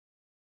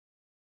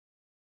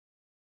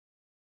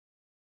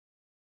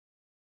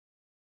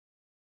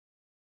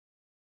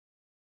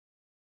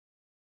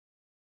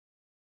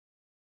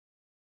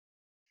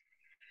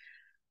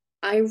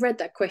I read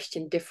that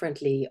question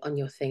differently on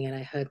your thing, and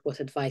I heard what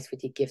advice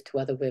would you give to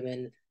other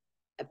women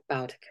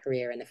about a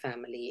career and a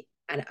family.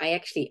 And I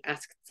actually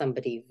asked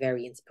somebody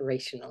very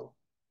inspirational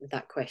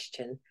that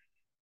question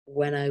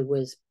when I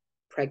was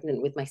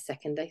pregnant with my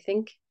second, I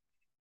think.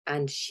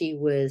 And she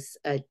was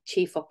a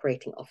chief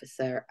operating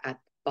officer at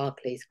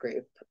Barclays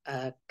Group,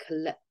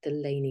 Colette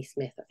Delaney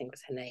Smith, I think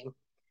was her name.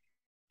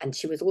 And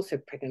she was also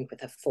pregnant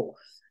with her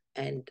fourth,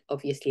 and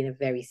obviously in a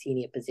very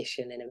senior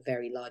position in a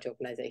very large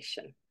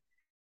organization.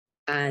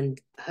 And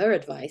her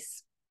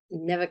advice,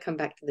 never come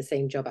back to the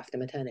same job after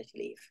maternity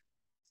leave,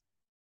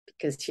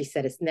 because she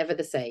said it's never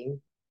the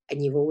same.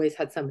 And you've always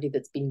had somebody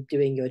that's been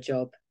doing your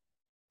job,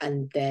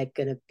 and they're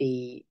going to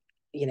be,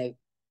 you know,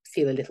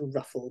 feel a little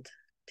ruffled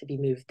to be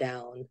moved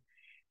down.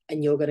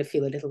 And you're going to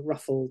feel a little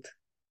ruffled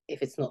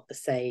if it's not the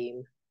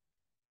same.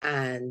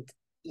 And,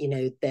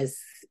 there's,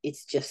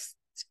 it's just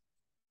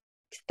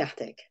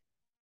static.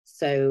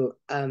 So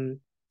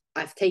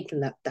I've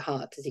taken that to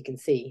heart, as you can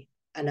see.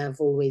 And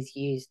I've always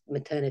used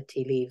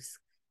maternity leaves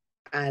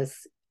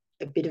as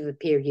a bit of a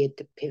period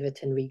to pivot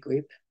and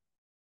regroup.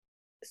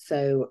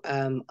 So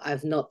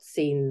I've not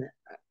seen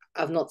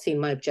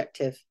my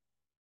objective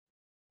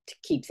to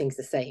keep things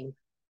the same.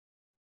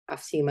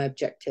 I've seen my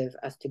objective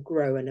as to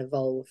grow and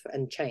evolve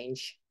and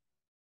change.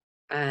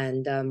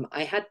 And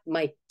I had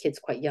my kids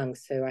quite young,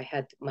 so I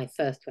had my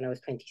first when I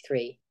was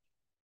 23,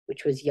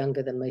 which was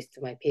younger than most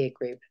of my peer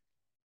group.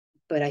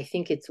 But I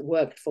think it's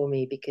worked for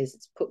me because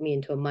it's put me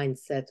into a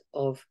mindset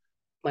of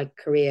my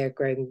career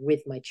growing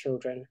with my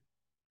children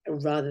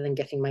rather than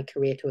getting my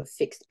career to a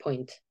fixed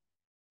point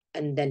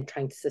and then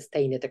trying to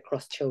sustain it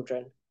across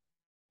children.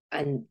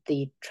 And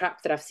the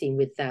trap that I've seen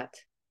with that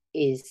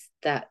is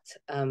that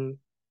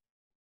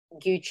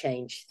you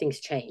change, things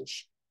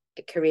change.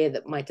 A career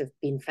that might have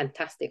been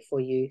fantastic for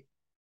you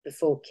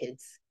before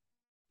kids,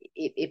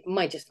 it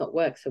might just not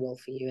work so well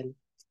for you. And,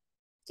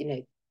 you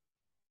know,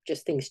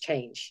 just things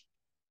change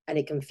and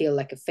it can feel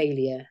like a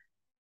failure.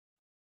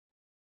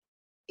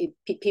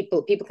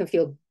 People can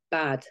feel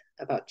bad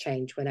about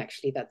change when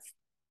actually that's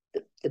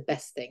the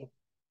best thing.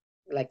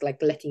 Like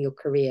letting your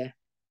career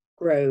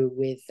grow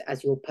with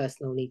as your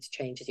personal needs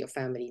change, as your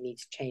family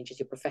needs change, as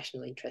your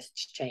professional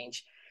interests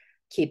change,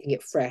 keeping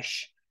it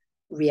fresh,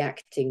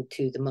 reacting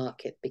to the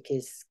market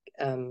because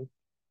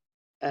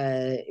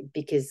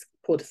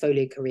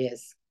portfolio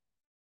careers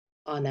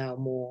are now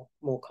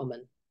more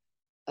common.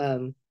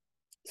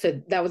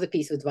 So that was a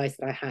piece of advice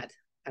that I had,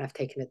 and I've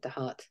taken it to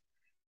heart.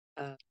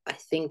 I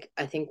think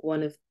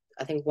one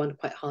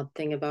quite hard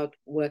thing about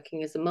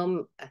working as a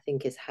mum, I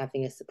think, is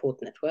having a support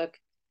network.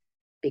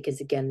 Because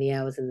again, the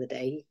hours in the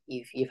day,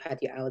 you've had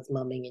your hours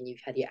mumming and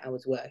you've had your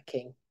hours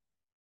working,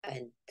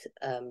 and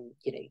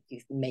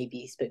you've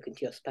maybe spoken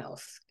to your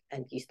spouse,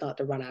 and you start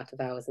to run out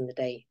of hours in the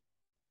day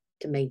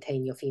to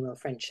maintain your female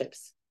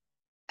friendships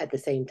at the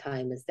same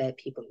time as they're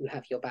people who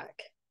have your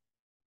back.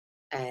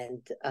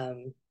 And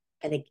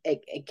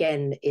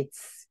again,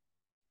 it's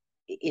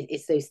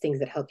those things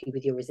that help you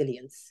with your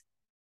resilience.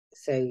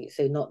 So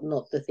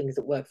not the things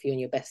that work for you on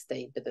your best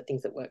day, but the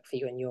things that work for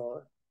you on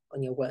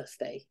your worst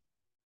day.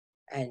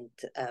 And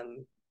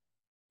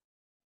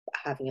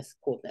having a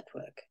support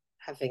network,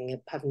 having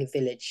a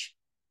village.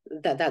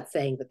 That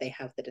saying that they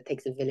have, that it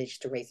takes a village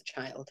to raise a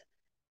child.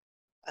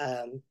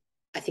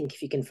 I think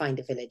if you can find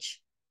a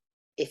village,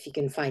 if you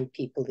can find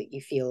people that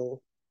you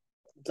feel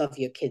love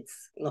your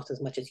kids not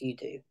as much as you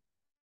do,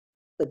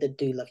 but that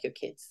do love your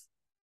kids,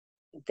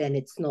 then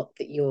it's not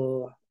that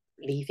you're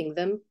leaving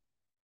them.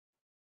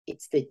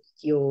 It's that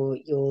you're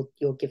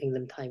giving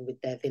them time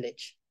with their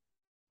village.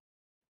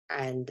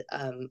 And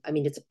I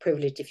mean, it's a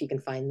privilege if you can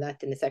find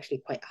that, and it's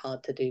actually quite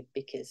hard to do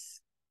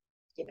because,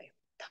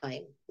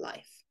 time,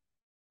 life.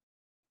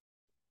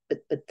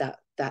 But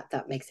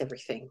that makes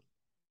everything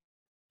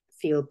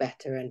feel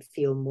better and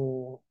feel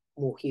more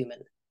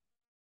human.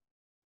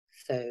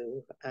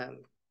 So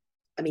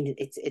I mean,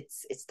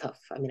 it's tough.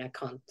 I mean, I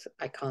can't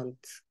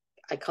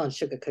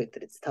sugarcoat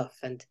that it's tough.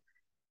 And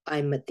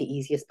I'm at the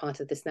easiest part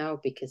of this now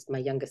because my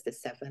youngest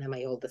is 7 and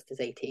my oldest is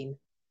 18.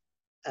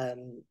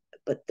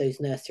 But those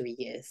nursery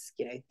years,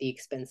 the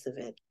expense of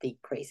it, the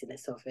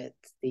craziness of it,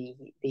 the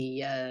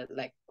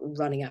like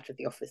running out of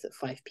the office at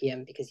 5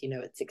 p.m. because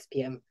at 6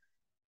 p.m.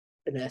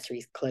 the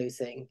nursery's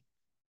closing.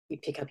 You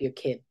pick up your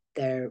kid,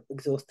 they're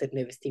exhausted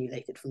and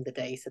overstimulated from the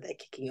day, so they're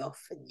kicking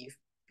off, and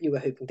you were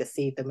hoping to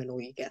see them, and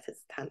all you get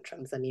is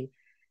tantrums. I mean,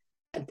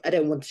 I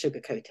don't want to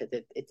sugarcoat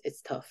it.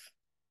 It's tough,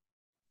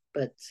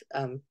 but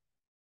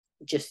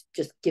just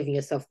giving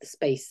yourself the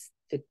space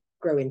to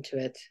grow into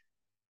it,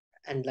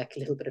 and like a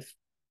little bit of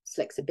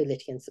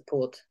flexibility and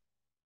support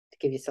to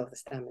give yourself the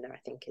stamina, I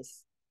think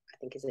is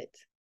it.